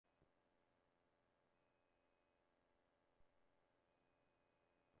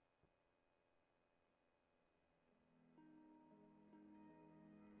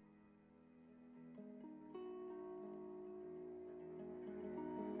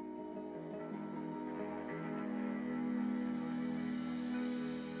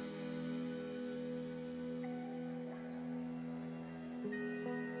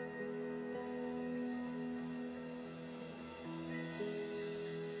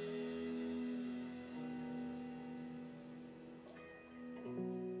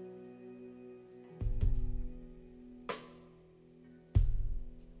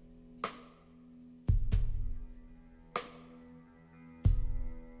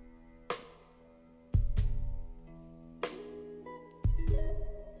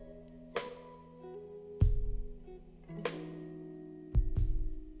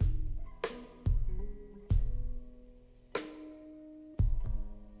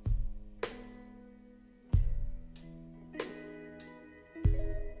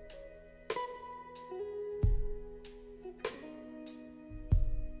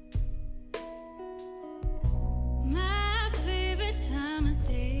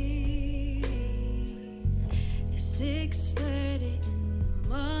6:30 in the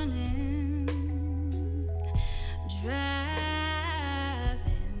morning, driving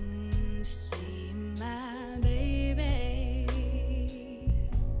to see my baby.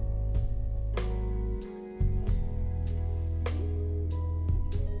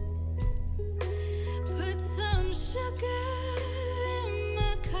 Put some sugar in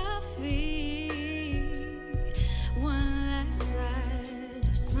my coffee, one last sight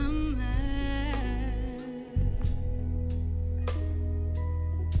of summer.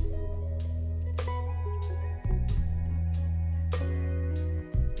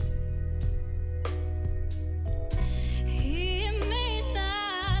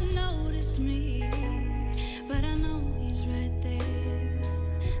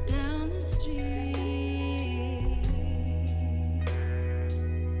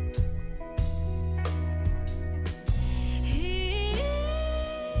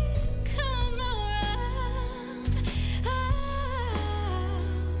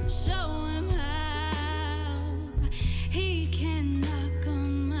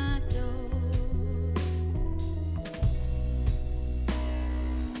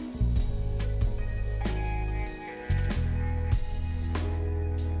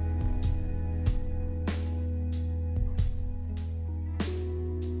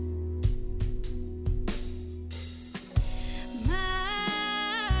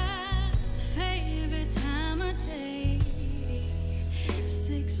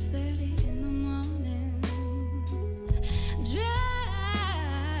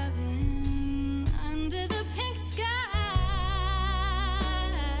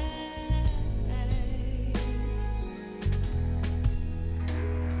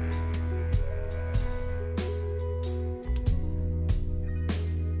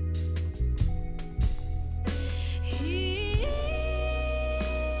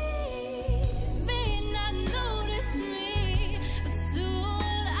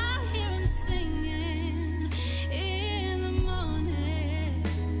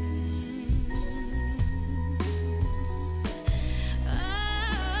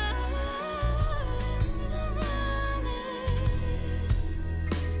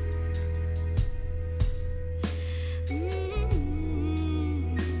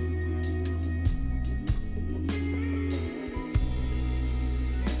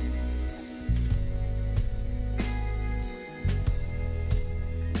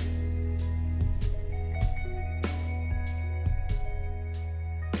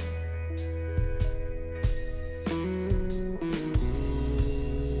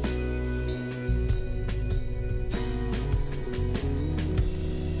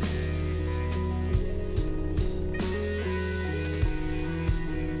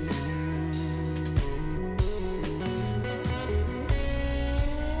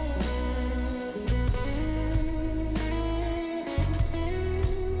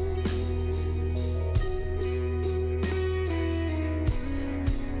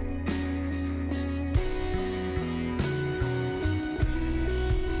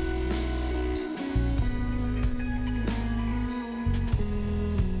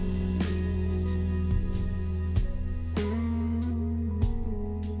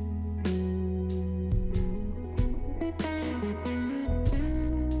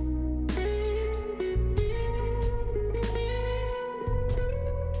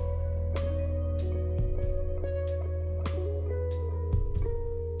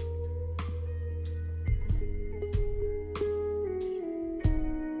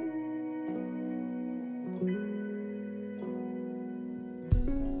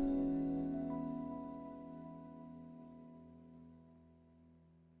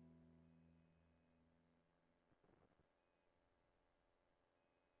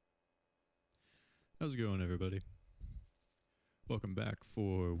 How's it going, everybody? Welcome back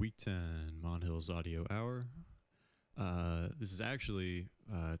for week 10 Monhill's Audio Hour. This is actually,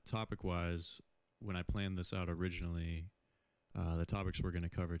 topic-wise, when I planned this out originally, the topics we're going to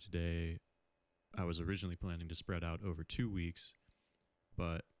cover today, I was originally planning to spread out over 2 weeks,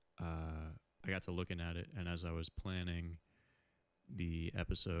 but I got to looking at it, and as I was planning the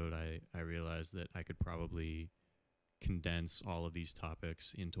episode, I realized that I could probably condense all of these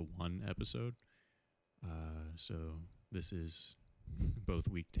topics into one episode. So this is both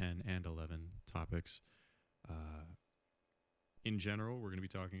week 10 and 11 topics. In general, we're going to be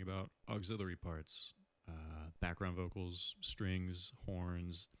talking about auxiliary parts, background vocals, strings,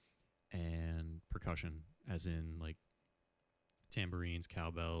 horns, and percussion, as in like tambourines,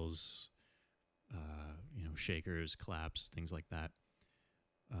 cowbells, shakers, claps, things like that.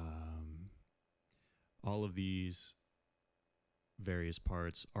 All of these various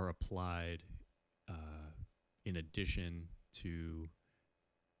parts are applied in addition to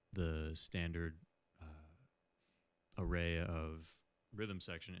the standard array of rhythm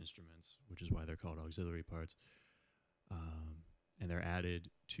section instruments, which is why they're called auxiliary parts. And they're added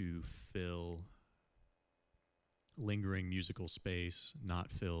to fill lingering musical space not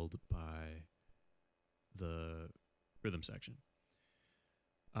filled by the rhythm section,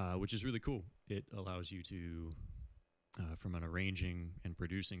 which is really cool. It allows you to, from an arranging and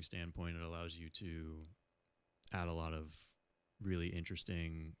producing standpoint, it allows you to add a lot of really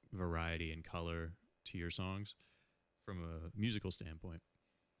interesting variety and color to your songs from a musical standpoint.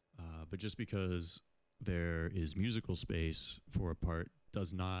 But just because there is musical space for a part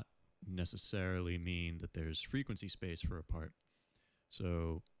does not necessarily mean that there's frequency space for a part.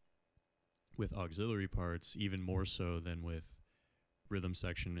 So with auxiliary parts, even more so than with rhythm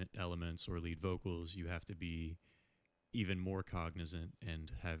section elements or lead vocals, you have to be even more cognizant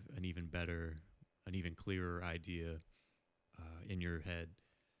and have an even better, an even clearer idea in your head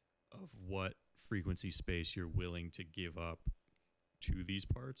of what frequency space you're willing to give up to these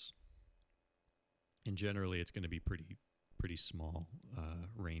parts. And generally, it's going to be pretty small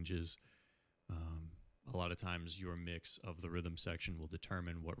ranges. A lot of times, your mix of the rhythm section will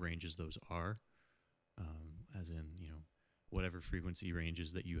determine what ranges those are, as in, whatever frequency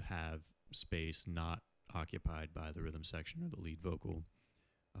ranges that you have space not occupied by the rhythm section or the lead vocal.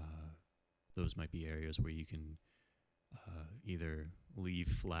 Those might be areas where you can either leave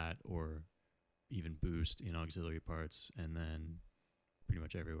flat or even boost in auxiliary parts, and then pretty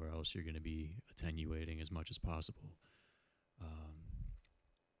much everywhere else you're going to be attenuating as much as possible.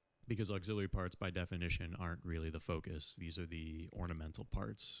 Because auxiliary parts by definition aren't really the focus. These are the ornamental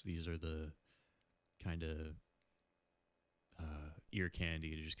parts. These are the kind of ear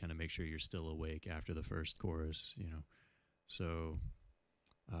candy to just kind of make sure you're still awake after the first chorus, So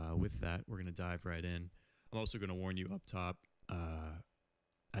with that, we're going to dive right in. I'm also going to warn you up top,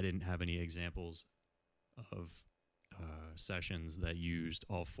 I didn't have any examples of sessions that used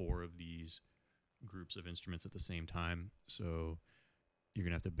all four of these groups of instruments at the same time. So you're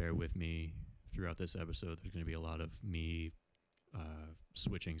going to have to bear with me throughout this episode. There's going to be a lot of me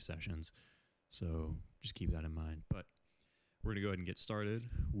switching sessions. So just keep that in mind. But we're going to go ahead and get started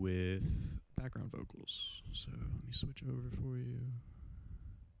with background vocals. So let me switch over for you.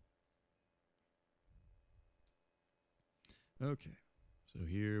 Okay. So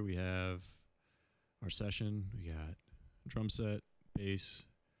here we have our session. We got drum set, bass,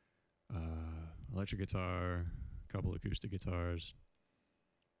 electric guitar, a couple acoustic guitars,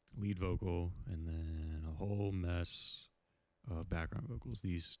 lead vocal, and then a whole mess of background vocals.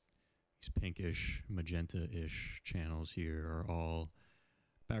 These pinkish, magenta-ish channels here are all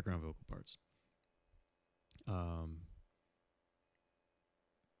background vocal parts.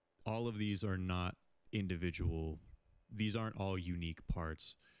 All of these are not individual. These aren't all unique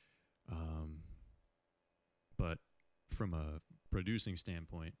parts. But from a producing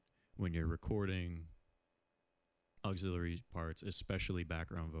standpoint, when you're recording auxiliary parts, especially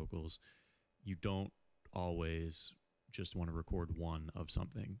background vocals, you don't always just want to record one of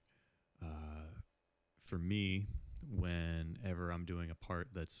something. For me, whenever I'm doing a part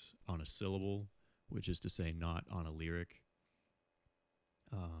that's on a syllable, which is to say not on a lyric,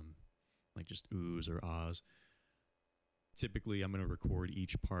 like just oohs or ahs, typically I'm going to record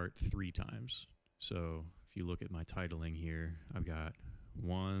each part 3 times. So if you look at my titling here, I've got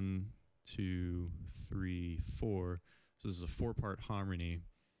 1, 2, 3, 4. So this is a 4-part harmony,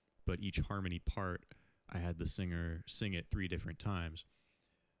 but each harmony part, I had the singer sing it 3 different times.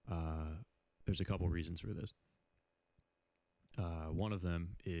 There's a couple reasons for this. One of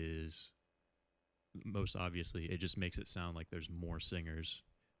them is, most obviously, it just makes it sound like there's more singers.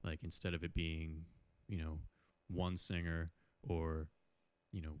 Like instead of it being, one singer or,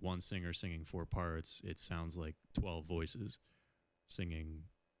 one singer singing 4 parts, it sounds like 12 voices singing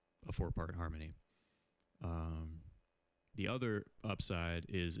a 4-part harmony. The other upside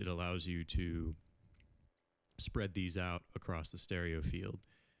is it allows you to spread these out across the stereo field.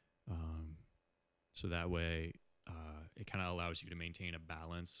 So that way, it kind of allows you to maintain a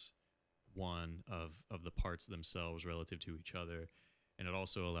balance, one, of the parts themselves relative to each other. And it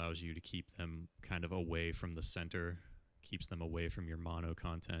also allows you to keep them kind of away from the center, keeps them away from your mono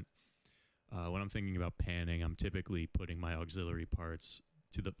content. When I'm thinking about panning, I'm typically putting my auxiliary parts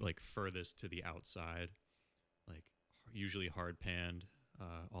to the furthest to the outside, like usually hard panned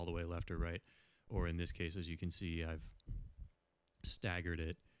all the way left or right. Or in this case, as you can see, I've staggered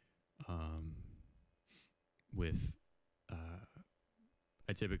it with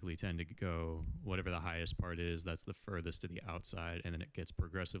I typically tend to go whatever the highest part is, that's the furthest to the outside, and then it gets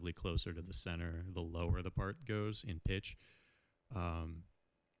progressively closer to the center the lower the part goes in pitch.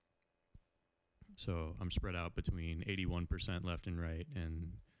 So I'm spread out between 81% left and right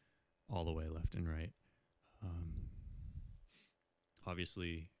and all the way left and right.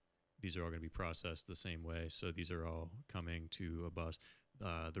 Obviously, these are all going to be processed the same way, so these are all coming to a bus.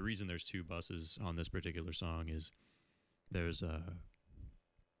 The reason there's two buses on this particular song is there's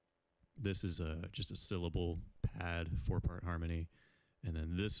this is just a syllable pad 4-part harmony, and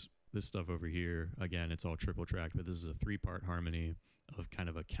then this stuff over here, again, it's all triple tracked, but this is a 3-part harmony of kind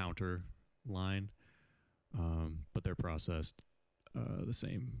of a counter line, but they're processed the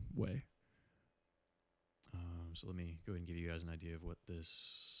same way. So let me go ahead and give you guys an idea of what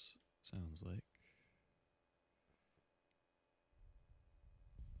this sounds like.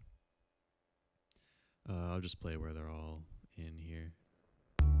 I'll just play where they're all in here.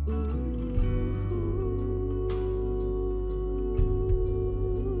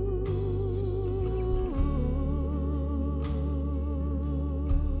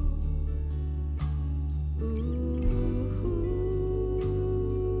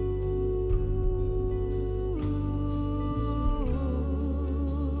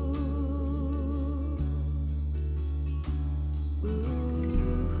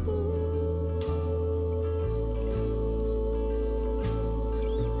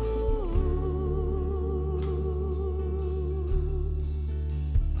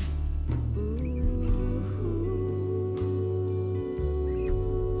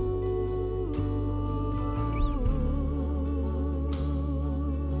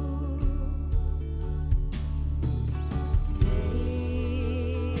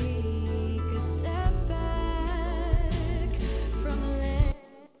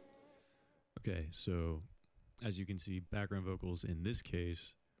 Okay, so as you can see, background vocals in this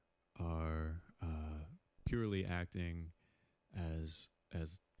case are purely acting as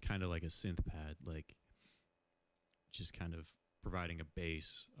kind of like a synth pad, like just kind of providing a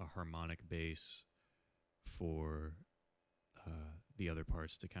bass, a harmonic bass for the other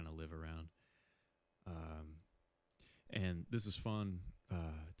parts to kind of live around. And this is fun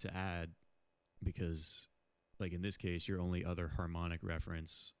to add because, like in this case, your only other harmonic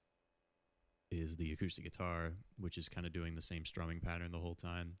reference is the acoustic guitar, which is kind of doing the same strumming pattern the whole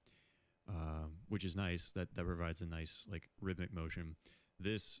time, which is nice. That provides a nice like rhythmic motion.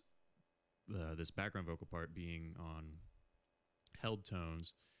 This background vocal part being on held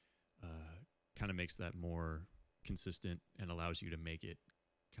tones kind of makes that more consistent and allows you to make it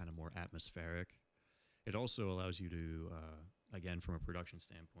kind of more atmospheric. It also allows you to, again, from a production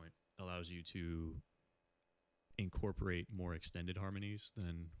standpoint, allows you to incorporate more extended harmonies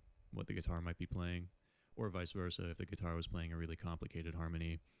than what the guitar might be playing, or vice versa. If the guitar was playing a really complicated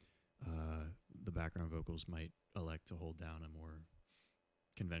harmony, the background vocals might elect to hold down a more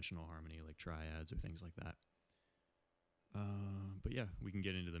conventional harmony like triads or things like that. But yeah, we can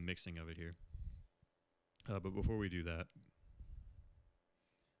get into the mixing of it here. But before we do that,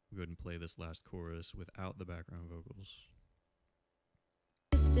 we'll go ahead and play this last chorus without the background vocals.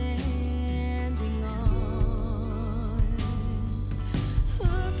 Standing on,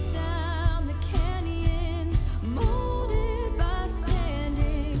 look down the canyons, molded by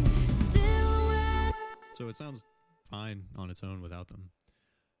standing still when. So it sounds fine on its own without them.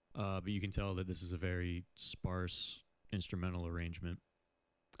 But you can tell that this is a very sparse instrumental arrangement.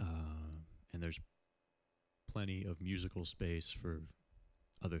 And there's plenty of musical space for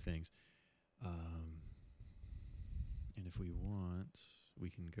other things. And if we want, we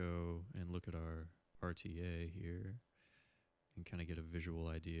can go and look at our RTA here and kind of get a visual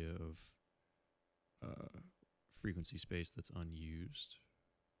idea of frequency space that's unused.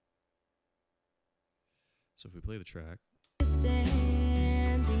 So if we play the track,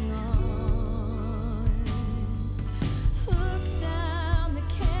 Standing on, look down the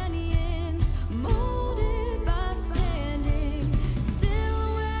canyons, molded by standing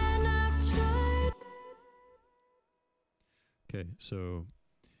still when I've tried. okay, so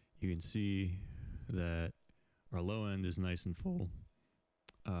you can see that our low end is nice and full,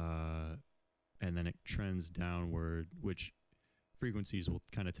 and then it trends downward, which frequencies will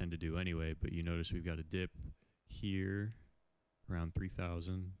kind of tend to do anyway, but you notice we've got a dip here around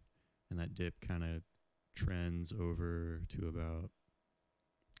 3,000, and that dip kind of trends over to about,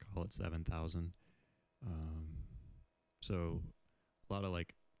 call it 7,000. So a lot of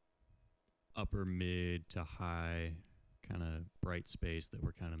like upper mid to high kind of bright space that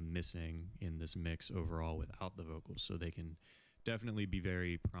we're kind of missing in this mix overall without the vocals, so they can definitely be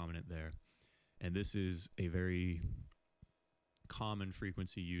very prominent there. And this is a very common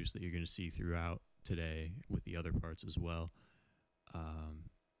frequency use that you're going to see throughout today with the other parts as well.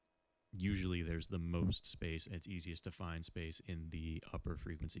 Usually there's the most space, and it's easiest to find space in the upper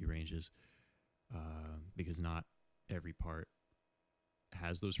frequency ranges, because not every part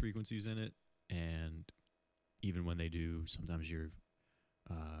has those frequencies in it, and even when they do, sometimes you're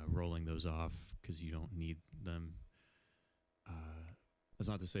rolling those off because you don't need them. That's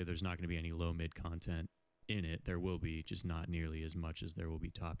not to say there's not going to be any low-mid content in it. There will be, just not nearly as much as there will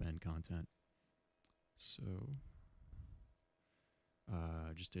be top-end content. So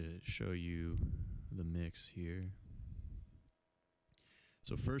just to show you the mix here.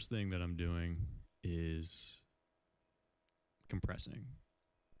 So first thing that I'm doing is compressing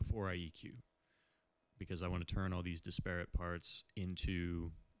before I EQ, because I want to turn all these disparate parts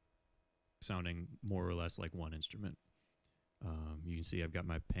into sounding more or less like one instrument. You can see I've got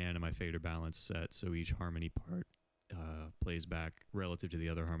my pan and my fader balance set, so each harmony part plays back relative to the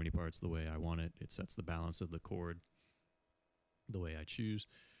other harmony parts the way I want it. It sets the balance of the chord the way I choose.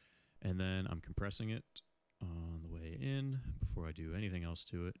 And then I'm compressing it on the way in before I do anything else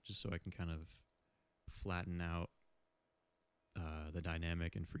to it, just so I can kind of flatten out the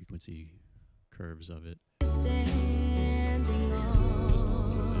dynamic and frequency curves of it. Standing on, Just a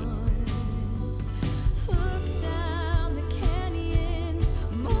little bit. look down the canyons,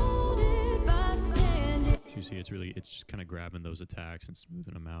 molded by standing. So you see it's just kind of grabbing those attacks and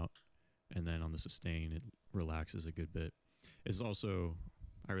smoothing them out. And then on the sustain, it relaxes a good bit. It's also,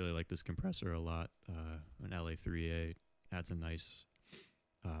 I really like this compressor a lot. An LA3A adds a nice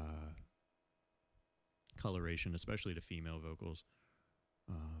coloration, especially to female vocals.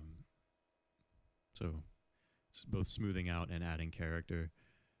 So it's both smoothing out and adding character.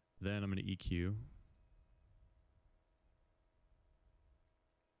 Then I'm going to EQ.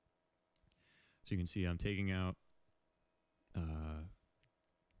 So you can see I'm taking out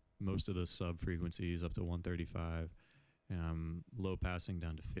most of the sub frequencies up to 135, and I'm low passing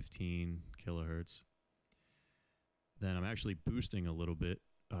down to 15 kilohertz. Then I'm actually boosting a little bit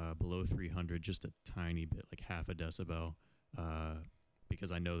below 300, just a tiny bit, like half a decibel,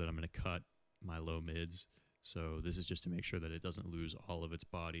 because I know that I'm going to cut my low mids. So this is just to make sure that it doesn't lose all of its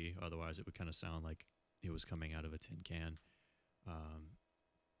body. Otherwise, it would kind of sound like it was coming out of a tin can.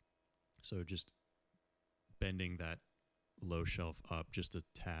 So just bending that low shelf up just a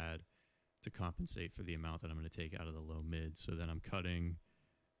tad to compensate for the amount that I'm going to take out of the low mid. So then I'm cutting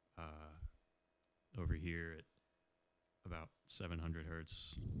over here at about 700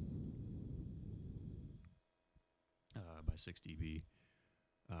 hertz by 6 dB.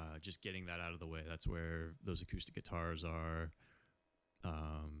 Just getting that out of the way. That's where those acoustic guitars are.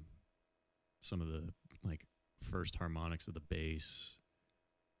 Some of the like first harmonics of the bass,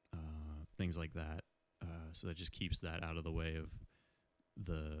 things like that. So that just keeps that out of the way of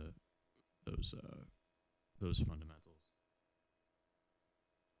those fundamentals.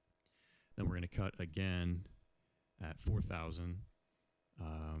 Then we're going to cut again at 4,000.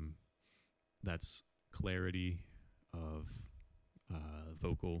 That's clarity of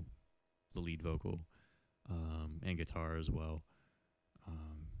vocal, the lead vocal, and guitar as well.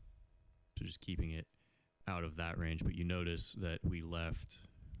 So just keeping it out of that range. But you notice that we left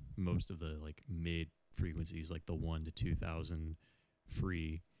most of the like mid frequencies, like the 1 to 2,000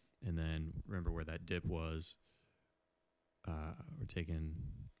 free. And then remember where that dip was. We're taking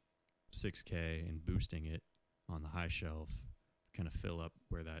 6K and boosting it on the high shelf, kind of fill up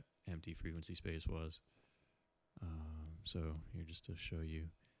where that empty frequency space was. So here, just to show you,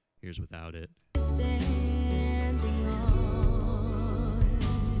 here's without it. Standing on,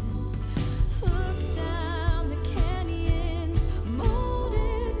 look down the canyons,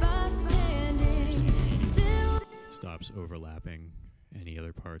 molded by standing still. It stops overlapping any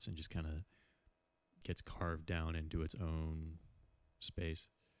other parts and just kind of gets carved down into its own space.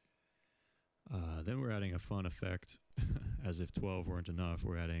 Then we're adding a fun effect. As if 12 weren't enough,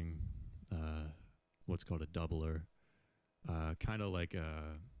 we're adding what's called a doubler. Kind of like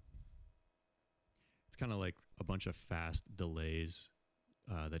it's kind of like a bunch of fast delays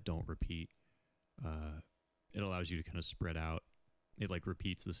that don't repeat. It allows you to kind of spread out. It like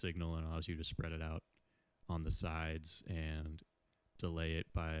repeats the signal and allows you to spread it out on the sides and delay it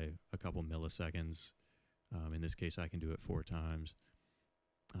by a couple milliseconds. In this case, I can do it 4 times.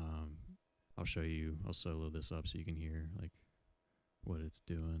 I'll show you, I'll solo this up so you can hear like what it's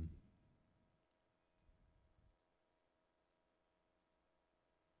doing.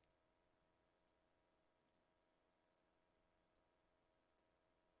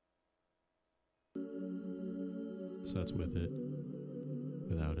 So that's with it,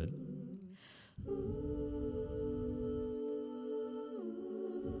 without it.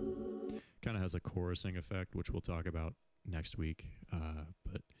 has a chorusing effect, which we'll talk about next week.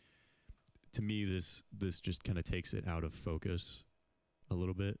 But to me, this just kind of takes it out of focus a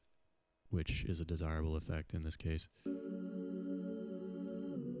little bit, which is a desirable effect in this case.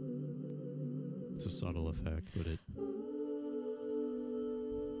 It's a subtle effect, but it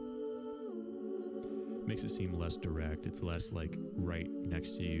makes it seem less direct. It's less like right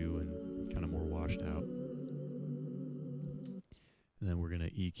next to you and kind of more washed out. And then we're going to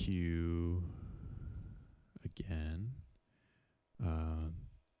EQ again.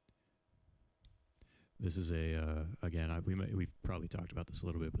 This is again, we've probably talked about this a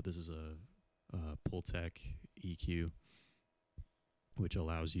little bit, but this is a Pultec EQ, which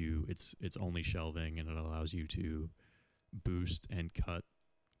allows you, it's only shelving, and it allows you to boost and cut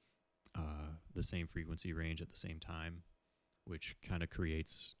the same frequency range at the same time, which kind of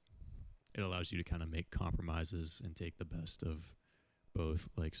creates, it allows you to kind of make compromises and take the best of both.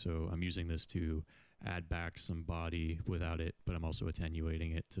 Like, so I'm using this to add back some body without it, but I'm also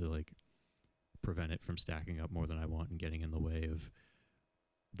attenuating it to like prevent it from stacking up more than I want and getting in the way of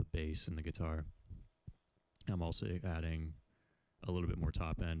the bass and the guitar. I'm also adding a little bit more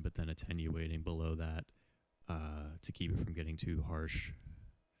top end, but then attenuating below that to keep it from getting too harsh.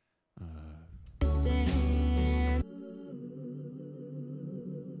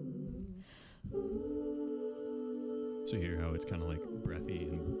 So you hear how it's kind of like breathy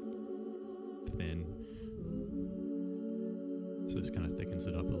and thin. So this kind of thickens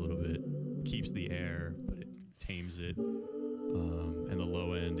it up a little bit, keeps the air, but it tames it. And the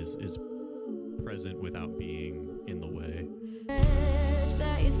low end is present without being in the way. Edge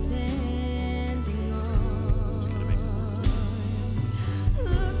that you're standing on. Just kind of makes it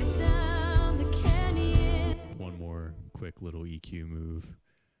Look down the canyon. one more quick little EQ move.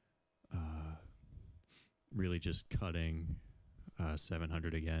 Really just cutting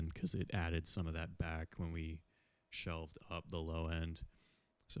 700 again, because it added some of that back when we shelved up the low end.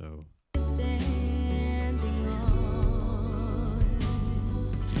 So Standing on.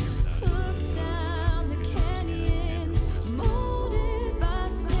 Look down the canyons, molded by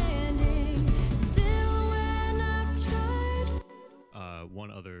standing still when I've tried. One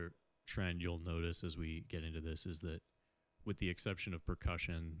other trend you'll notice as we get into this is that, with the exception of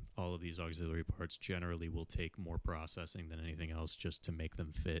percussion, all of these auxiliary parts generally will take more processing than anything else just to make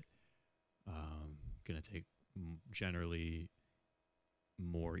them fit. Going to take generally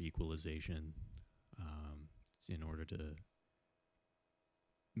more equalization in order to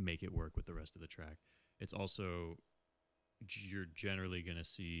make it work with the rest of the track. It's also, you're generally going to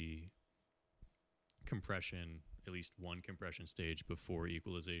see compression, at least one compression stage before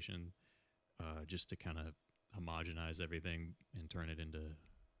equalization, just to kind of homogenize everything and turn it into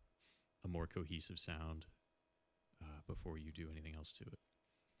a more cohesive sound before you do anything else to it.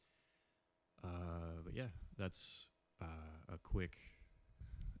 But yeah, that's a quick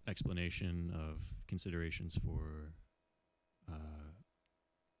explanation of considerations for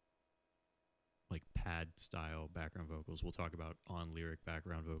like pad style background vocals. We'll talk about on lyric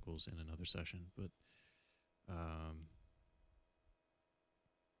background vocals in another session, but we're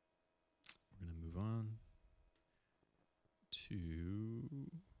going to move on to, we'll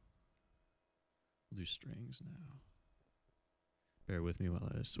do strings now. Bear with me while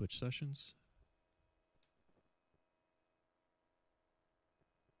I switch sessions.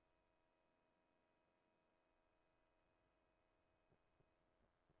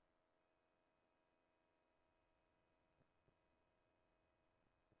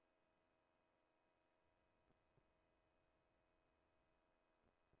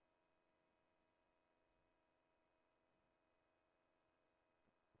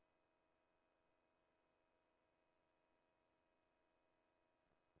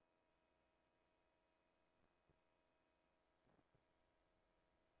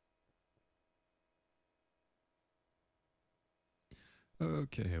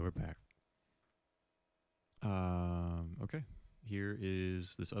 Okay, we're back. Okay, here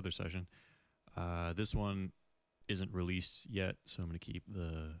is this other session. This one isn't released yet, so I'm going to keep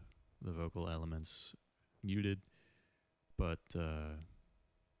the vocal elements muted. But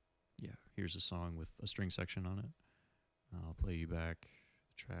yeah, here's a song with a string section on it. I'll play you back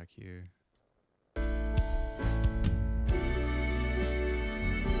the track here.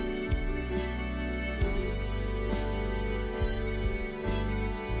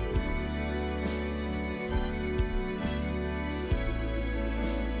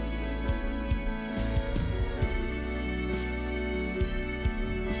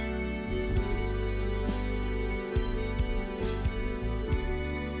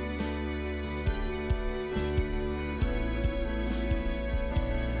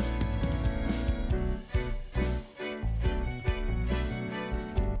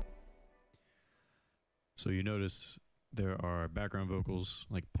 So you notice there are background vocals,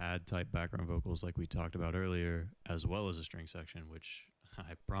 like pad type background vocals, like we talked about earlier, as well as a string section, which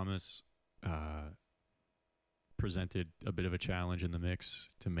I promise presented a bit of a challenge in the mix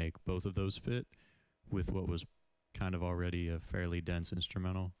to make both of those fit with what was kind of already a fairly dense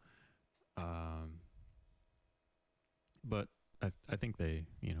instrumental. But I think they,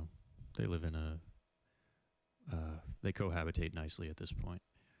 you know, they live in a, they cohabitate nicely at this point.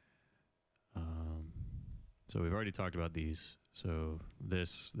 So we've already talked about these. So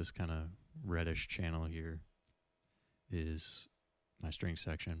this kind of reddish channel here is my string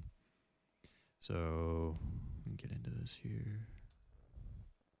section. So let me get into this here.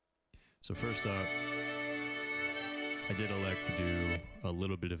 So first up, I did elect to do a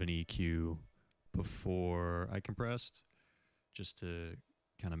little bit of an EQ before I compressed, just to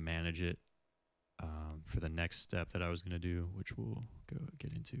kind of manage it for the next step that I was going to do, which we'll go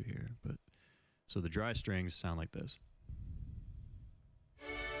get into here. But so the dry strings sound like this.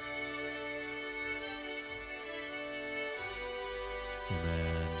 And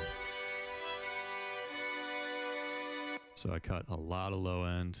then, so I cut a lot of low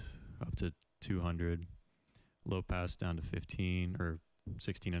end up to 200, low pass down to 15 or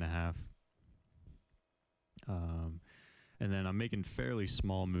 16 and a half. And then I'm making fairly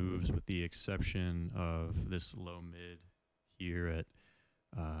small moves with the exception of this low mid here at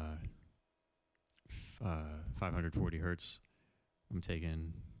 540 hertz. I'm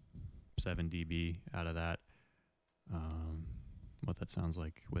taking 7 dB out of that. What that sounds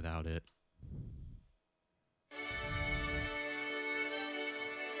like without it.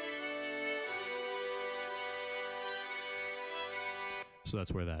 So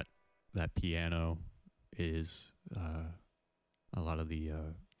that's where that piano is. A lot of the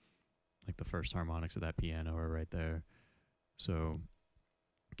like the first harmonics of that piano are right there. So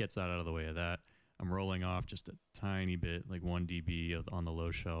gets that out of the way of that. I'm rolling off just a tiny bit, like 1 dB on the low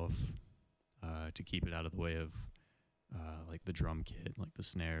shelf, to keep it out of the way of like the drum kit, like the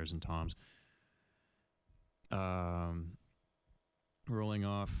snares and toms. Rolling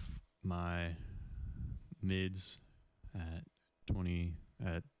off my mids at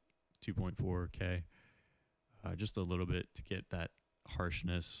 2.4K, just a little bit to get that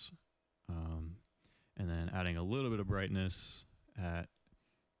harshness, and then adding a little bit of brightness at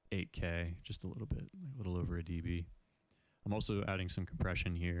 8K, just a little bit, a little over a dB. I'm also adding some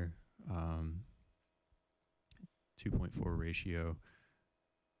compression here, 2.4 ratio,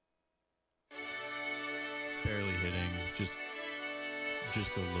 barely hitting, just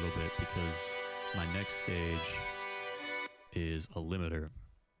a little bit, because my next stage is a limiter,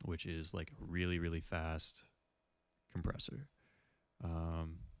 which is like a really, really fast compressor.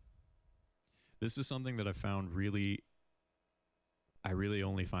 This is something that I found I really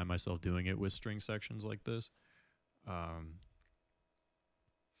only find myself doing it with string sections like this.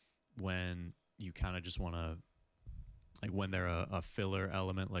 When you kind of just want to, like when they're a filler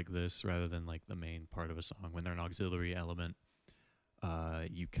element like this rather than like the main part of a song, when they're an auxiliary element,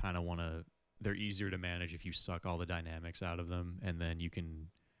 you kind of want to, they're easier to manage if you suck all the dynamics out of them, and then you can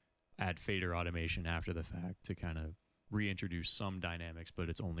add fader automation after the fact to kind of reintroduce some dynamics, but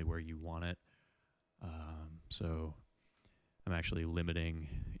it's only where you want it. So I'm actually limiting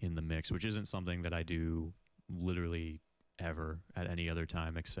in the mix, which isn't something that I do literally ever at any other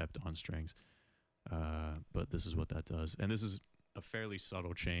time except on strings. But this is what that does. And this is a fairly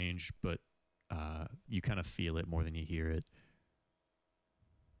subtle change, but you kind of feel it more than you hear it.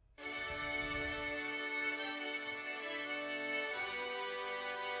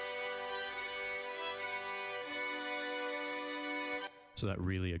 So that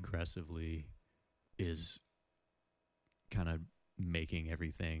really aggressively is kind of making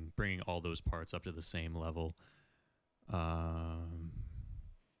everything, bringing all those parts up to the same level.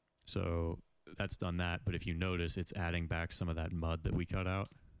 So that's done that, but if you notice, it's adding back some of that mud that we cut out.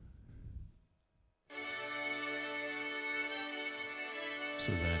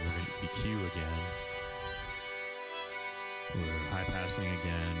 So then we're going to EQ again. We're high passing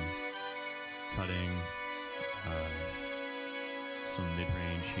again, cutting some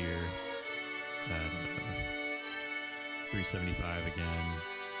mid-range here at 375 again,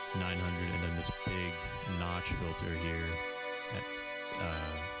 900, and then this big notch filter here at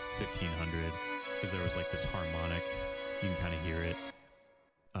 1500, because there was like this harmonic, you can kind of hear it,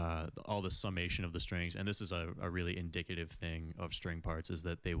 all the summation of the strings. And this is a really indicative thing of string parts, is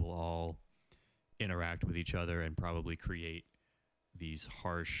that they will all interact with each other and probably create these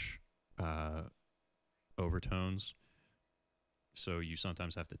harsh overtones. So you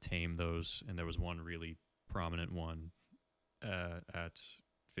sometimes have to tame those, and there was one really prominent one at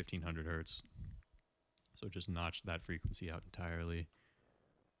 1500 hertz. So just notch that frequency out entirely.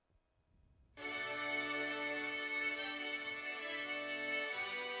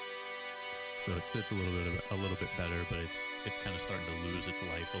 So it sits a little bit better, but it's kind of starting to lose its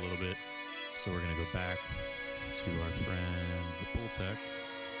life a little bit. So we're gonna go back to our friend the Bull Tech.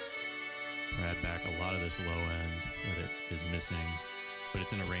 Add back a lot of this low end that it is missing, but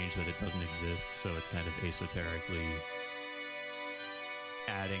it's in a range that it doesn't exist. So it's kind of esoterically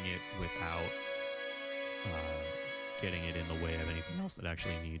adding it without getting it in the way of anything else that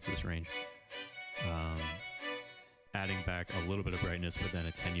actually needs this range. Adding back a little bit of brightness, but then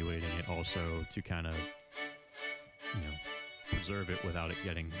attenuating it also to kind of, preserve it without it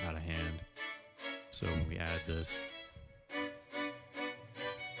getting out of hand. So when we add this,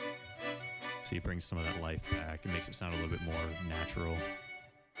 see, it brings some of that life back. It makes it sound a little bit more natural.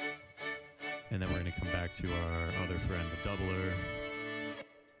 And then we're going to come back to our other friend, the doubler.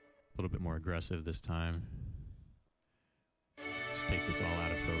 A little bit more aggressive this time. Just take this all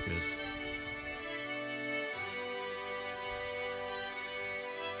out of focus.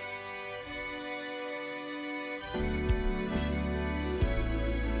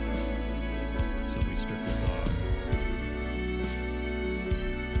 So if we strip this off,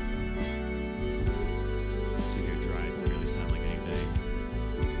 so you hear dry, it doesn't really sound like anything.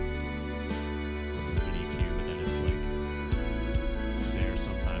 An EQ, but then it's like there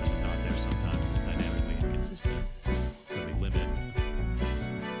sometimes and not there sometimes. It's dynamically inconsistent. It's going to be limit.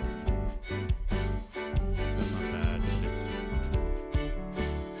 So that's not bad. It's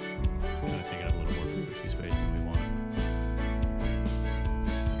kind of taking up a little more frequency space than we want.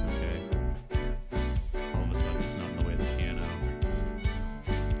 All of a sudden it's not in the way of the piano,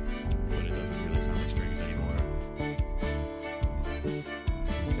 but it doesn't really sound like strings anymore. Okay,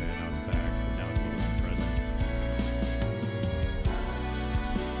 now it's back. Now it's a little bit present.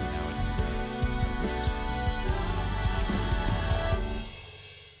 And now it's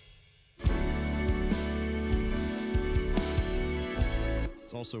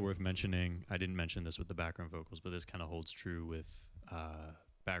It's also worth mentioning, I didn't mention this with the background vocals, but this kind of holds true with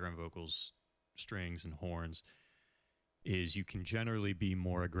background vocals, strings, and horns, is you can generally be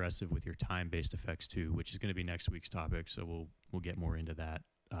more aggressive with your time-based effects too, which is going to be next week's topic, so we'll get more into that.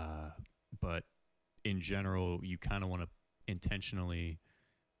 But in general, you kind of want to intentionally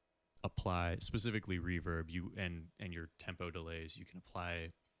apply, specifically reverb, and your tempo delays, you can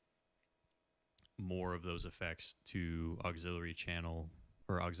apply more of those effects to auxiliary channel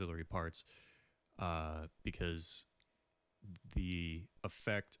or auxiliary parts, because the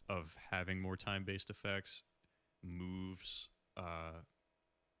effect of having more time-based effects moves,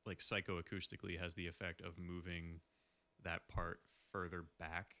 like psychoacoustically has the effect of moving that part further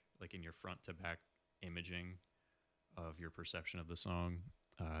back, like in your front to back imaging of your perception of the song.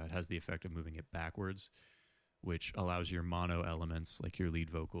 It has the effect of moving it backwards, which allows your mono elements, like your lead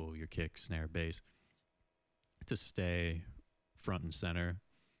vocal, your kick, snare, bass, to stay front and center,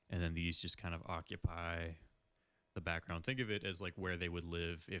 and then these just kind of occupy the background. Think of it as like where they would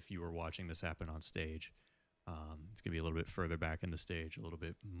live if you were watching this happen on stage. It's going to be a little bit further back in the stage, a little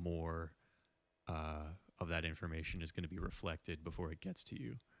bit more of that information is going to be reflected before it gets to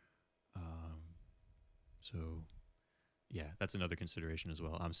you. So yeah, that's another consideration as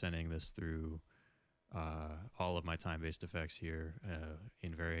well. I'm sending this through all of my time-based effects here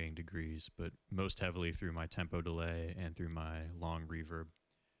in varying degrees, but most heavily through my tempo delay and through my long reverb.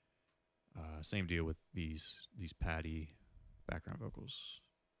 Same deal with these patty background vocals.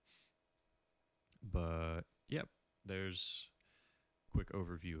 But yep, there's a quick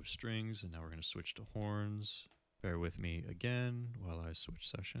overview of strings, and now we're going to switch to horns. Bear with me again while I switch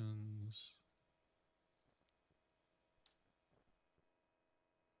sessions.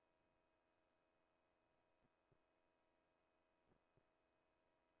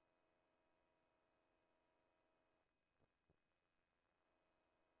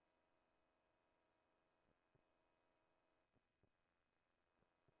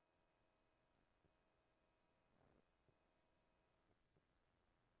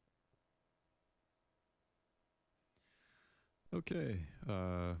 Okay,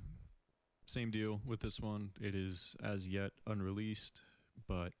 same deal with this one. It is as yet unreleased,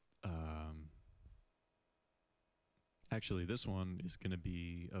 but actually this one is going to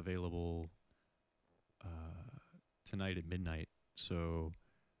be available tonight at midnight. So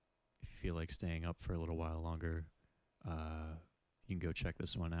if you feel like staying up for a little while longer, you can go check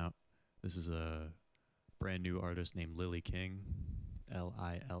this one out. This is a brand new artist named Lily King,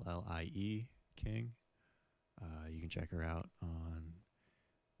 Lillie King. You can check her out on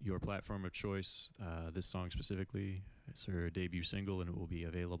your platform of choice. This song specifically, it's her debut single, and it will be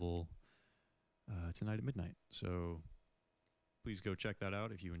available tonight at midnight. So please go check that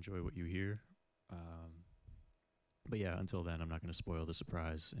out if you enjoy what you hear. But yeah, until then, I'm not going to spoil the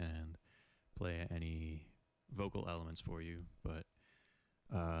surprise and play any vocal elements for you. But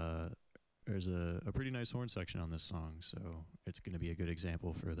there's a pretty nice horn section on this song, so it's going to be a good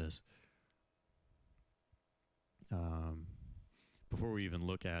example for this. Before we even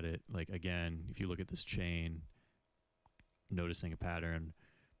look at it, like again, if you look at this chain, noticing a pattern,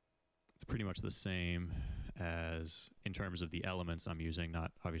 it's pretty much the same as in terms of the elements I'm using.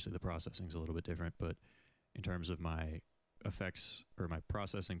 Not obviously the processing's a little bit different, but in terms of my effects or my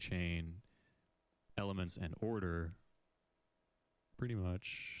processing chain, elements and order, pretty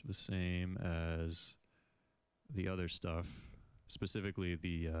much the same as the other stuff, specifically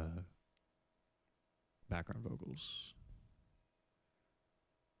the background vocals.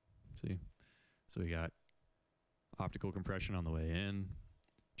 See? So we got optical compression on the way in,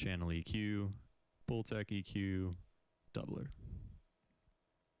 channel EQ, Pultec EQ, doubler.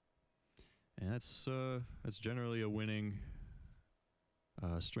 And that's generally a winning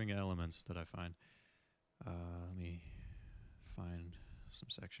string of elements that I find. Let me find some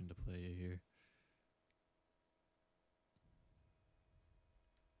section to play here.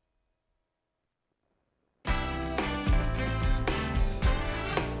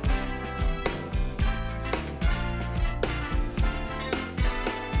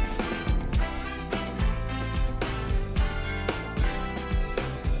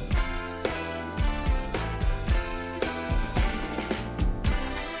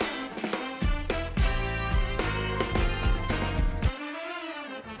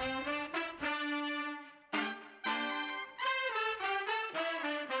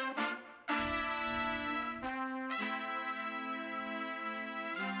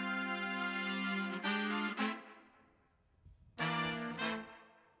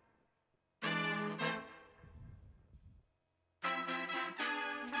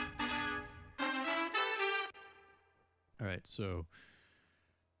 All right, so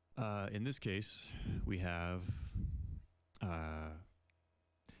in this case, we have,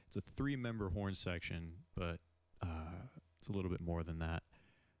 it's a 3-member horn section, but it's a little bit more than that.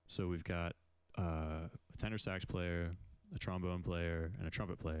 So we've got a tenor sax player, a trombone player, and a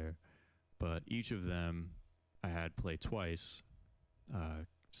trumpet player, but each of them I had play twice,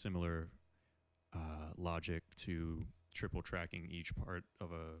 similar logic to triple tracking each part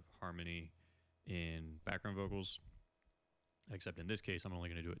of a harmony in background vocals. Except in this case, I'm only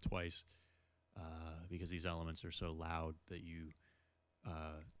going to do it twice because these elements are so loud that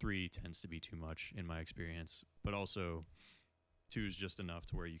 3 tends to be too much in my experience. But also, 2 is just enough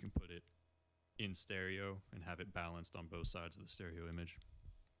to where you can put it in stereo and have it balanced on both sides of the stereo image.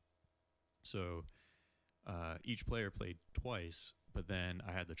 So each player played twice, but then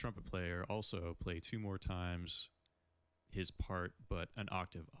I had the trumpet player also play 2 more times his part, but an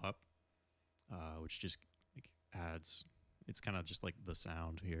octave up, which just adds... It's kind of just like the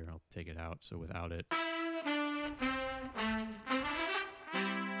sound here. I'll take it out. So without it. So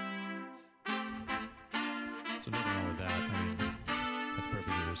nothing wrong with that. I mean, that's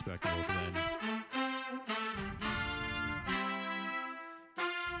perfectly respectable. But then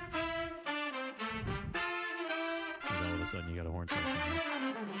and all of a sudden you got a horn section here.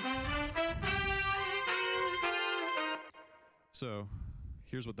 So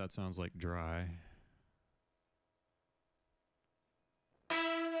here's what that sounds like dry.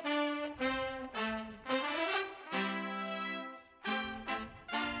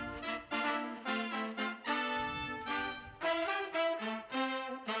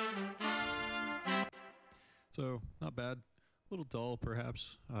 So not bad, a little dull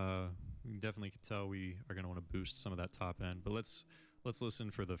perhaps. We definitely can tell we are going to want to boost some of that top end, but let's listen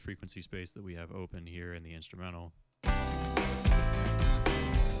for the frequency space that we have open here in the instrumental. So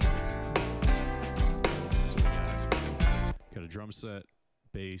we got a drum set,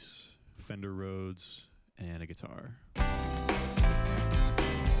 bass, Fender Rhodes, and a guitar.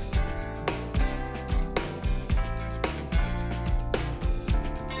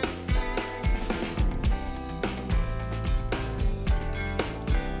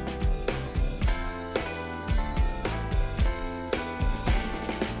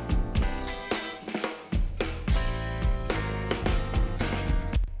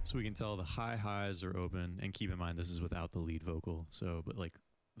 So we can tell the high highs are open, and keep in mind this is without the lead vocal. So, but like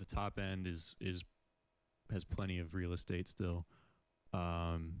the top end has plenty of real estate still.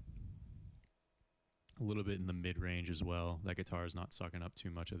 A little bit in the mid range as well. That guitar is not sucking up too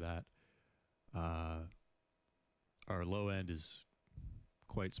much of that. Our low end is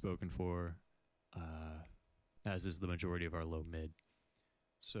quite spoken for, as is the majority of our low mid.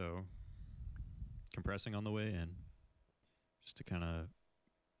 So compressing on the way in, just to kind of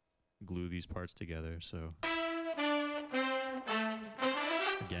glue these parts together. So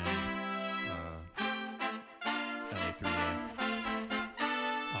again, LA3A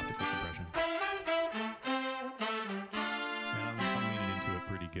optical compression. And I'm leaning into it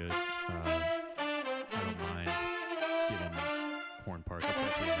pretty good. I don't mind giving horn parts,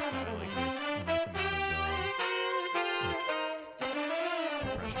 especially in a style like this, a nice amount of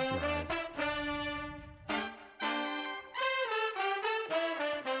compression drive.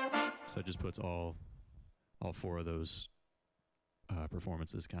 So it just puts all four of those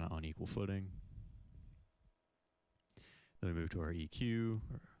performances kind of on equal footing. Then we move to our EQ.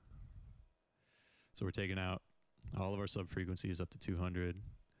 So we're taking out all of our sub frequencies up to 200,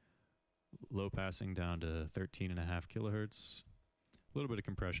 low passing down to 13.5 kilohertz, a little bit of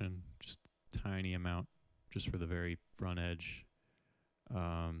compression, just tiny amount, just for the very front edge.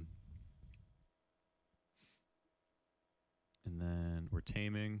 And then we're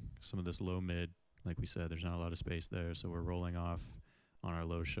taming some of this low mid. Like we said, there's not a lot of space there, so we're rolling off on our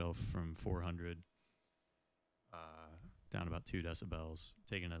low shelf from 400 down about 2 decibels,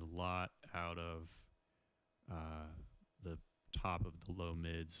 taking a lot out of the top of the low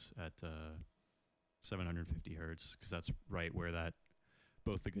mids at 750 hertz, because that's right where that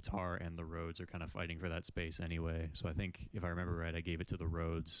both the guitar and the Rhodes are kind of fighting for that space anyway. So I think, if I remember right, I gave it to the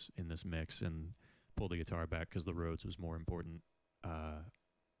Rhodes in this mix and pulled the guitar back because the Rhodes was more important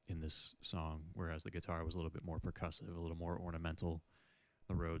in this song, whereas the guitar was a little bit more percussive, a little more ornamental.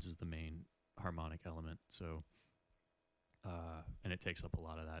 The Rhodes is the main harmonic element, so and it takes up a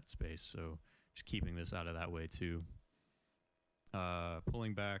lot of that space, so just keeping this out of that way too.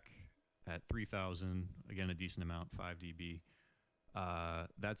 Pulling back at 3000, again a decent amount, 5 dB.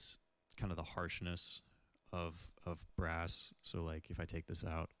 That's kind of the harshness of brass, so like if I take this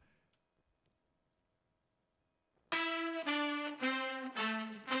out,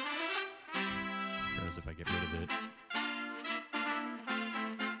 whereas if I get rid of it,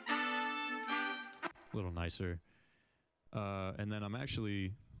 a little nicer. And then I'm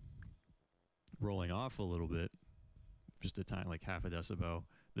actually rolling off a little bit, just a tiny, like half a decibel.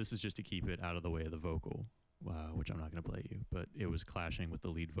 This is just to keep it out of the way of the vocal, which I'm not going to play you, but it was clashing with the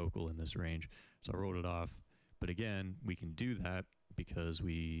lead vocal in this range. So I rolled it off. But again, we can do that because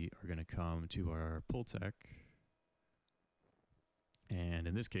we are going to come to our pull tech. And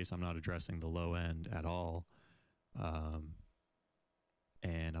in this case, I'm not addressing the low end at all. And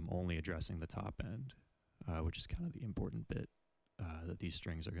I'm only addressing the top end, which is kind of the important bit that these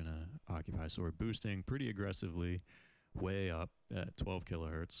strings are going to occupy. So we're boosting pretty aggressively way up at 12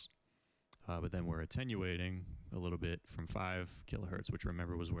 kilohertz, but then we're attenuating a little bit from 5 kilohertz, which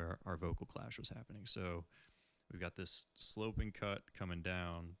remember was where our vocal clash was happening. So we've got this sloping cut coming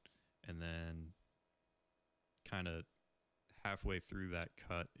down, and then kind of halfway through that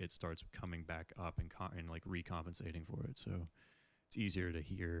cut, it starts coming back up and like recompensating for it. So it's easier to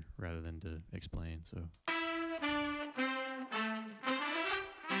hear rather than to explain. So.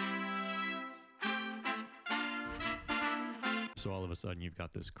 So all of a sudden you've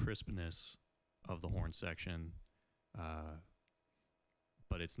got this crispness of the horn section,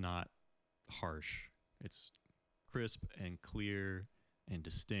 but it's not harsh. It's crisp and clear and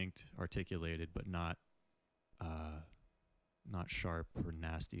distinct, articulated, but not sharp or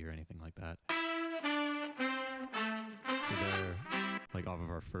nasty or anything like that. So there, like off of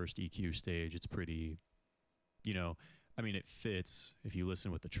our first EQ stage, it's pretty, you know, I mean, it fits if you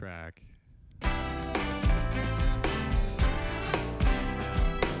listen with the track.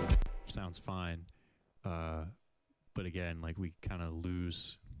 Sounds fine, but again, like we kind of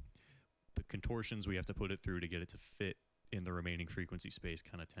lose the contortions we have to put it through to get it to fit in the remaining frequency space.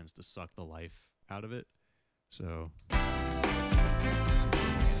 Kind of tends to suck the life out of it. So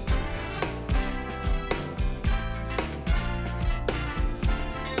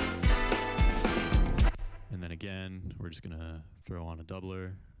and then again, we're just gonna throw on a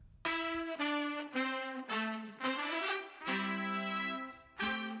doubler.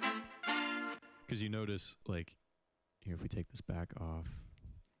 Because you notice, like, here, if we take this back off,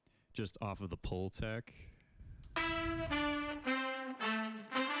 just off of the pull tech,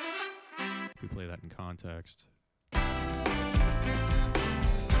 if we play that in context, so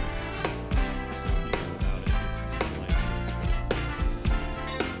even without it, it's kind of like this, but it fits.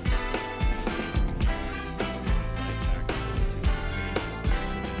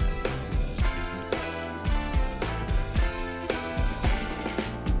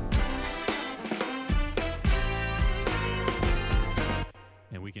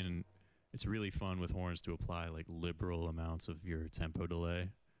 And it's really fun with horns to apply like liberal amounts of your tempo delay.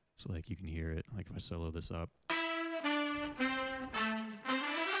 So like you can hear it, like if I solo this up. Or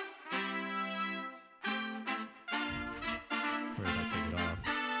if I take it off.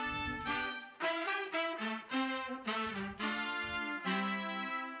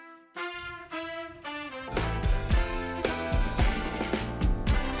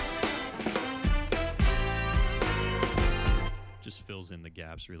 Just fills in the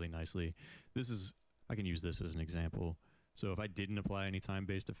gaps really nicely. I can use this as an example. So if I didn't apply any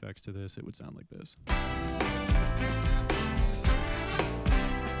time-based effects to this, it would sound like this.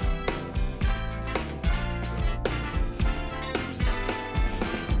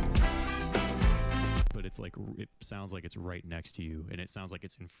 But it's like, it sounds like it's right next to you, and it sounds like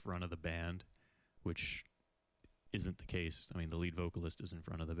it's in front of the band, which isn't the case. I mean, the lead vocalist is in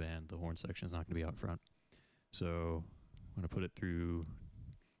front of the band. The horn section is not going to be out front. So I'm going to put it through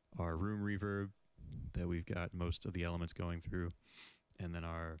our room reverb that we've got most of the elements going through, and then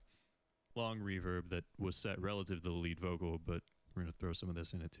our long reverb that was set relative to the lead vocal, but we're going to throw some of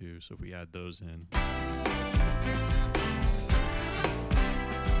this in it too. So if we add those in,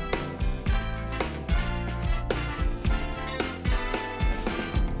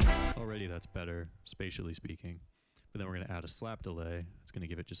 already that's better spatially speaking. But then we're going to add a slap delay. It's going to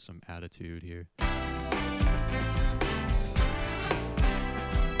give it just some attitude here.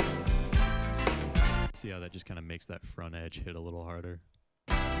 See how that just kind of makes that front edge hit a little harder.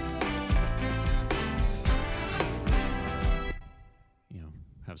 You know,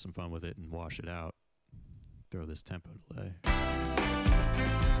 have some fun with it and wash it out. Throw this tempo delay.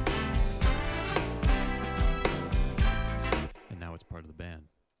 And now it's part of the band.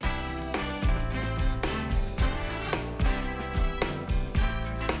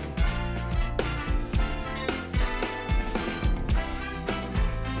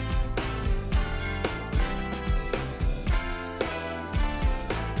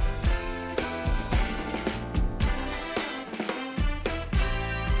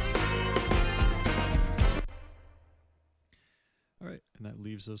 And that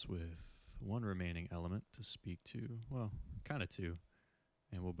leaves us with one remaining element to speak to. Well, kind of two.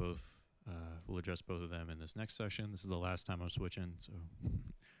 And we'll address both of them in this next session. This is the last time I'm switching, so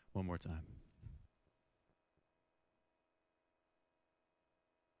one more time.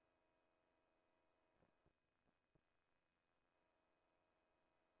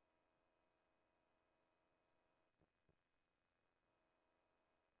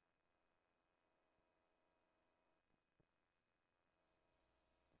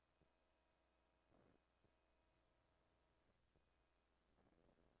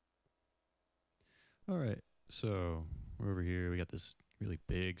 All right, so we're over here. We got this really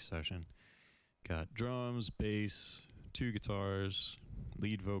big session. Got drums, bass, 2 guitars,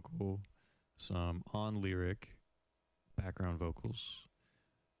 lead vocal, some on-lyric background vocals,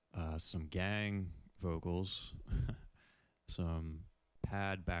 some gang vocals, some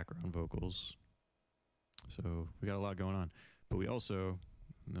pad background vocals. So we got a lot going on. But we also,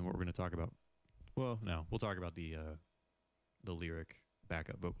 and then what we're going to talk about, well, no, we'll talk about the lyric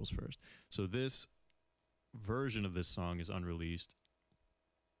backup vocals first. So this version of this song is unreleased,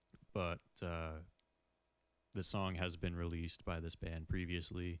 but the song has been released by this band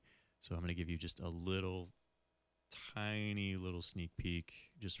previously, so I'm going to give you just a tiny little sneak peek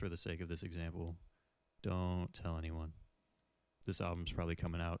just for the sake of this example. Don't tell anyone. This album's probably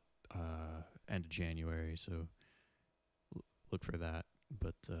coming out end of January, so look for that.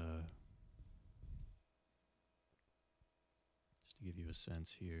 But just to give you a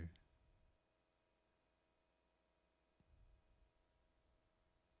sense here.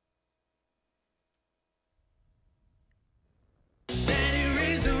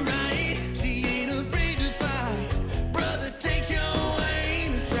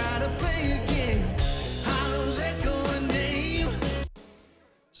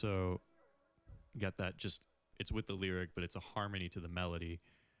 So you got that, just it's with the lyric, but it's a harmony to the melody.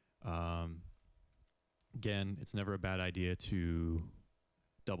 Again, it's never a bad idea to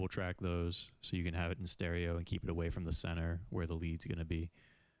double track those so you can have it in stereo and keep it away from the center where the lead's going to be.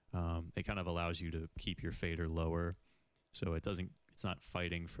 It kind of allows you to keep your fader lower, so it's not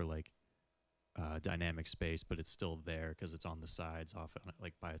fighting for like dynamic space, but it's still there because it's on the sides off on it,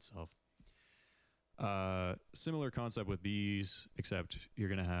 like by itself. Similar concept with these, except you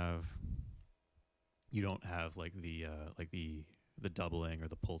don't have like the doubling or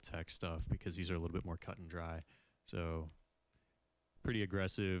the pull text stuff, because these are a little bit more cut and dry. So pretty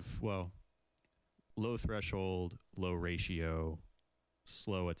aggressive, well, low threshold, low ratio,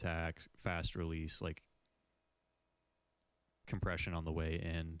 slow attack, fast release, like compression on the way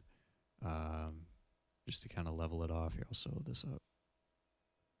in, just to kind of level it off. Here, I'll solo this up.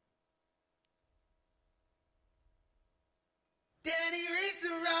 is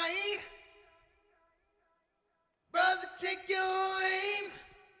right. Brother, take your aim.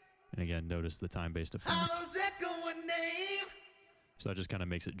 And again, notice the time-based effects. Hollows echo a name. So that just kind of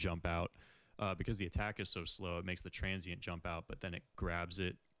makes it jump out. Because the attack is so slow, it makes the transient jump out, but then it grabs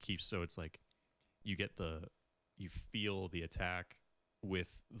it, so it's like you feel the attack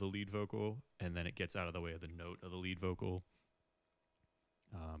with the lead vocal, and then it gets out of the way of the note of the lead vocal.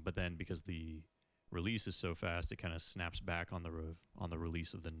 But then because the release is so fast, it kind of snaps back on the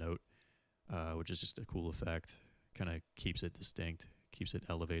release of the note, which is just a cool effect. Kind of keeps it distinct, keeps it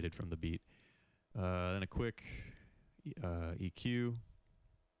elevated from the beat. Then a quick EQ.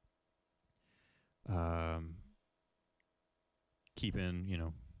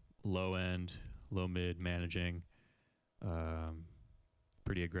 Keeping, low end, low mid, managing.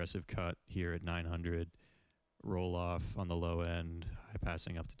 Pretty aggressive cut here at 900. Roll off on the low end, high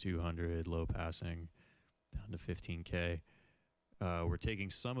passing up to 200, low passing down to 15K. We're taking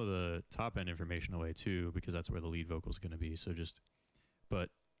some of the top end information away too, because that's where the lead vocal is going to be. But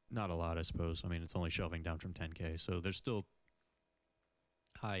not a lot, I suppose. I mean, it's only shelving down from 10K, so there's still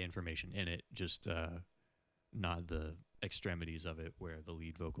high information in it, just not the extremities of it where the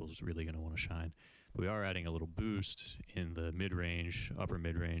lead vocal is really going to want to shine. But we are adding a little boost in the mid-range, upper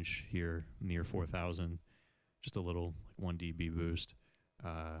mid-range here near 4,000. Just a little 1 dB boost,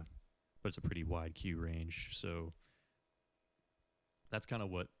 but it's a pretty wide Q range. So that's kind of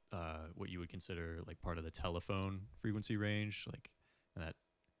what you would consider like part of the telephone frequency range, like that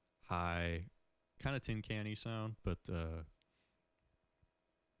high, kind of tin canny sound. But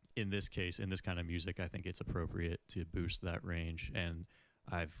in this case, in this kind of music, I think it's appropriate to boost that range, and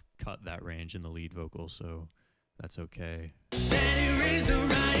I've cut that range in the lead vocal, so that's okay.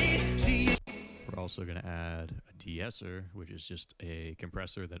 We're also going to add a de-esser, which is just a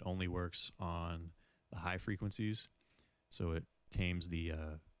compressor that only works on the high frequencies. So it tames the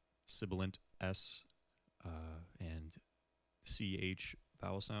sibilant S and CH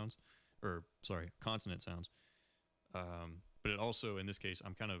vowel sounds, or sorry, consonant sounds. But it also, in this case,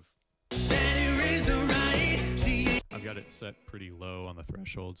 I've got it set pretty low on the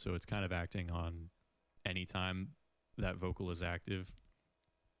threshold, so it's kind of acting on any time that vocal is active.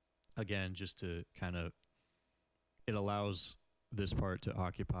 Again, just to it allows this part to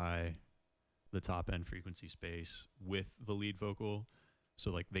occupy the top end frequency space with the lead vocal,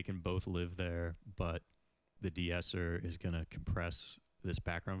 so like they can both live there, but the de-esser is going to compress this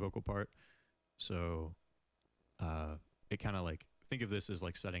background vocal part. So it kind of like, think of this as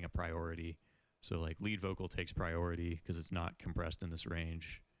like setting a priority. So like lead vocal takes priority because it's not compressed in this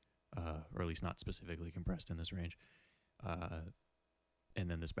range, or at least not specifically compressed in this range. And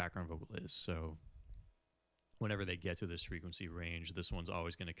then this background vocal is. So whenever they get to this frequency range, this one's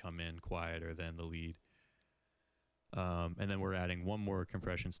always going to come in quieter than the lead. And then we're adding one more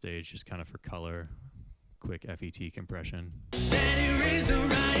compression stage just kind of for color. Quick FET compression.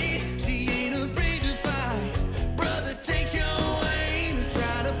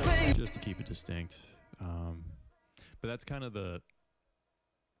 Just to keep it distinct. But that's kind of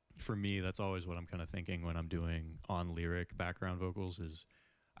for me, that's always what I'm kind of thinking when I'm doing on lyric background vocals is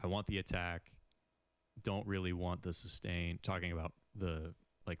I want the attack, don't really want the sustain, talking about the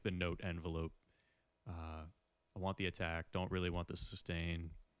note envelope. I want the attack, don't really want the sustain,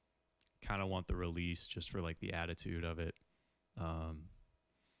 kind of want the release just for like the attitude of it.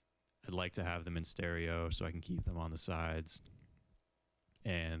 I'd like to have them in stereo so I can keep them on the sides,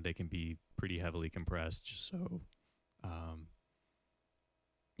 and they can be pretty heavily compressed just so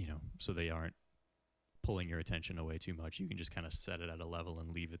so they aren't pulling your attention away too much. You can just kind of set it at a level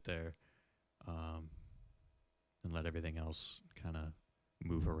and leave it there, and let everything else kind of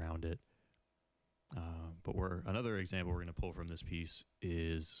move around it. But another example we're going to pull from this piece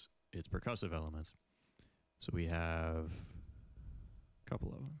is its percussive elements. So we have a couple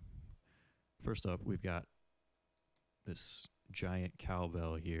of them. First up, we've got this giant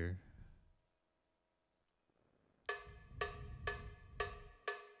cowbell here.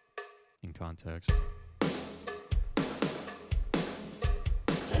 In context.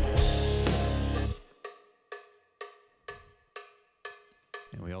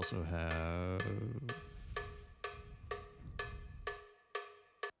 And we also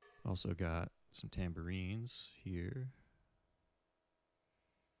got some tambourines here.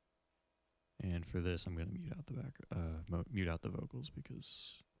 And for this, I'm going to mute out the vocals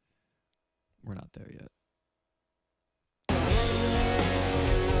because we're not there yet.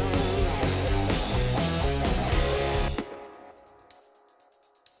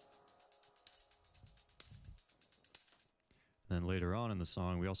 Then later on in the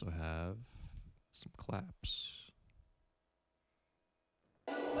song, we also have some claps.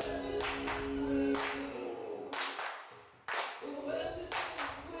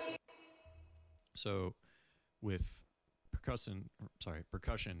 So with percussion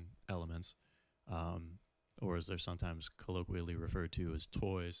elements, or as they're sometimes colloquially referred to as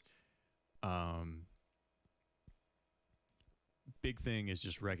toys, big thing is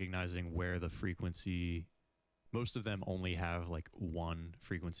just recognizing where the frequency. Most of them only have like one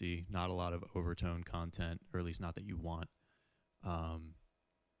frequency, not a lot of overtone content, or at least not that you want.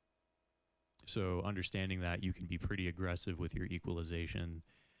 So understanding that, you can be pretty aggressive with your equalization.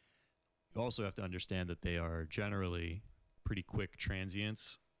 You also have to understand that they are generally pretty quick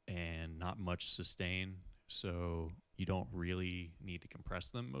transients and not much sustain, so you don't really need to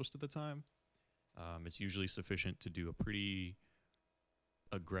compress them most of the time. It's usually sufficient to do a pretty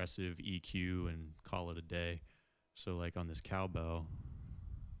aggressive EQ and call it a day. So like on this cowbell,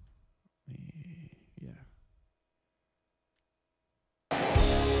 yeah.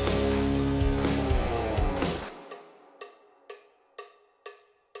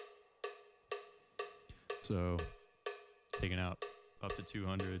 So taking out up to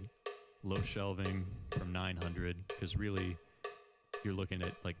 200, low shelving from 900, because really you're looking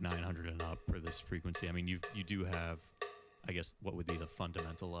at like 900 and up for this frequency. I mean, you do have, I guess, what would be the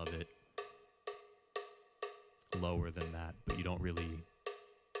fundamental of it lower than that, but you don't really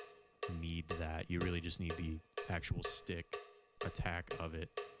need that. You really just need the actual stick attack of it.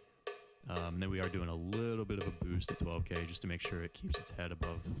 And then we are doing a little bit of a boost at 12K just to make sure it keeps its head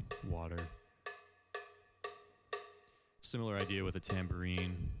above water. Similar idea with a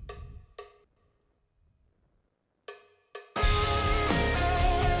tambourine.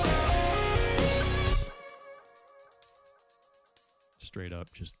 Straight up,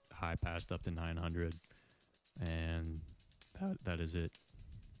 just high passed up to 900, and that is it.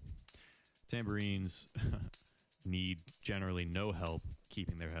 Tambourines need generally no help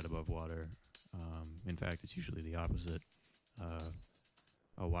keeping their head above water. In fact, it's usually the opposite.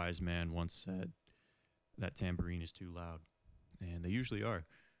 A wise man once said that tambourine is too loud, and they usually are.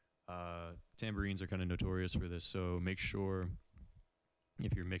 Tambourines are kind of notorious for this, so make sure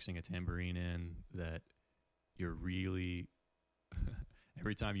if you're mixing a tambourine in that you're really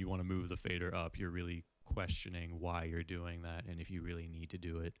every time you want to move the fader up, you're really questioning why you're doing that and if you really need to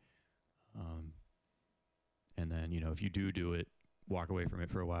do it. And then, if you do it, walk away from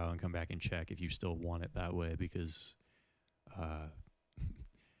it for a while and come back and check if you still want it that way, because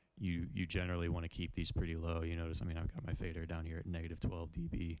you generally want to keep these pretty low. You notice, I've got my fader down here at negative 12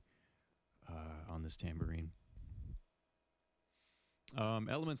 dB on this tambourine.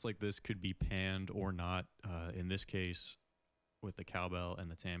 Elements like this could be panned or not. In this case, with the cowbell and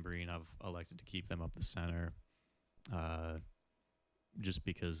the tambourine, I've elected to keep them up the center, just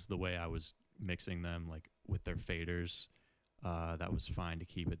because the way I was mixing them, like with their faders, that was fine to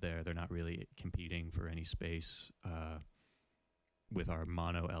keep it there. They're not really competing for any space with our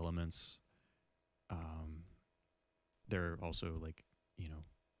mono elements. They're also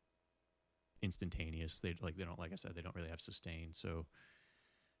instantaneous. They don't, like I said, they don't really have sustain, so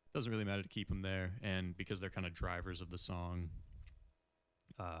it doesn't really matter to keep them there. And because they're kind of drivers of the song,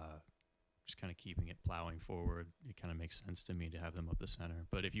 just kind of keeping it plowing forward, it kind of makes sense to me to have them up the center.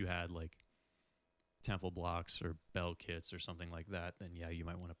 But if you had like temple blocks or bell kits or something like that, then yeah, you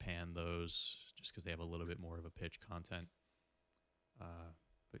might want to pan those just because they have a little bit more of a pitch content.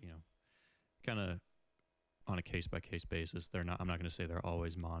 But kind of on a case-by-case basis, they're not. I'm not going to say they're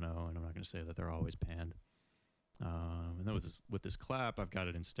always mono, and I'm not going to say that they're always panned. And then with this clap, I've got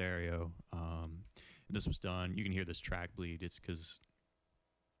it in stereo. And this was done. You can hear this track bleed. It's because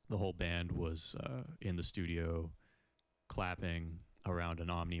the whole band was in the studio clapping around an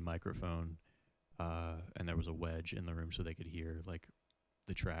Omni microphone, and there was a wedge in the room so they could hear like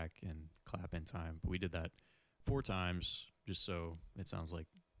the track and clap in time. But we did that 4 times just so it sounds like,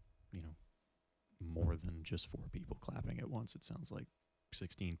 more than just 4 people clapping at once. It sounds like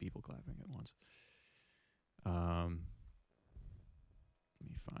 16 people clapping at once. Let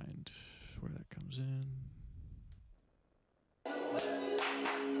me find where that comes in.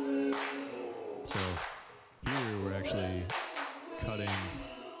 So here we're actually cutting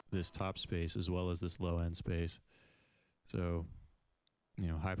this top space as well as this low end space. So,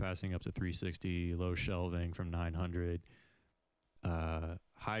 high passing up to 360, low shelving from 900,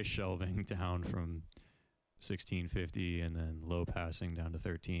 high shelving down from 1650, and then low passing down to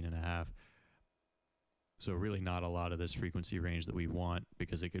 13.5. So really not a lot of this frequency range that we want,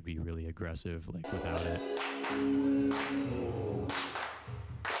 because it could be really aggressive, like without it.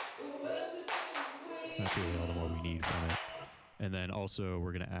 That's really all the more we need from it. And then also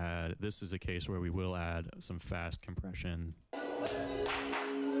we're going to add, this is a case where we will add some fast compression.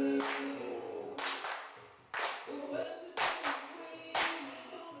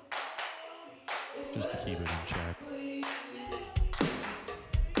 just to keep it in check.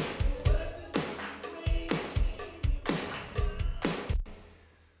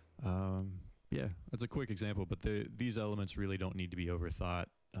 Yeah, that's a quick example, but these elements really don't need to be overthought.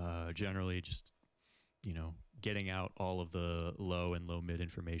 Generally, just getting out all of the low and low mid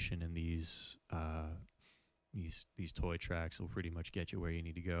information in these toy tracks will pretty much get you where you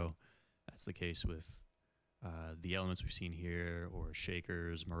need to go. That's the case with the elements we've seen here, or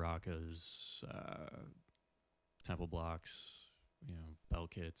shakers, maracas, temple blocks, bell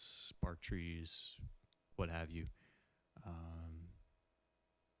kits, bark trees, what have you.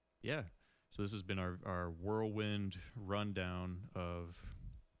 Yeah. So this has been our whirlwind rundown of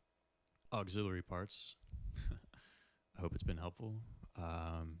auxiliary parts. I hope it's been helpful.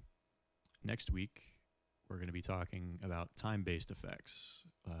 Next week, we're going to be talking about time-based effects,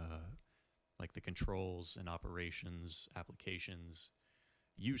 like the controls and operations, applications,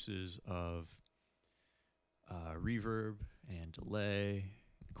 uses of reverb and delay,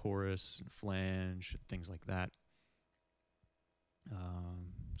 and chorus and flange, things like that.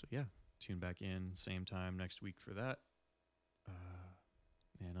 So yeah. Tune back in, same time next week for that.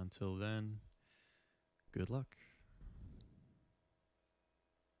 And until then, good luck.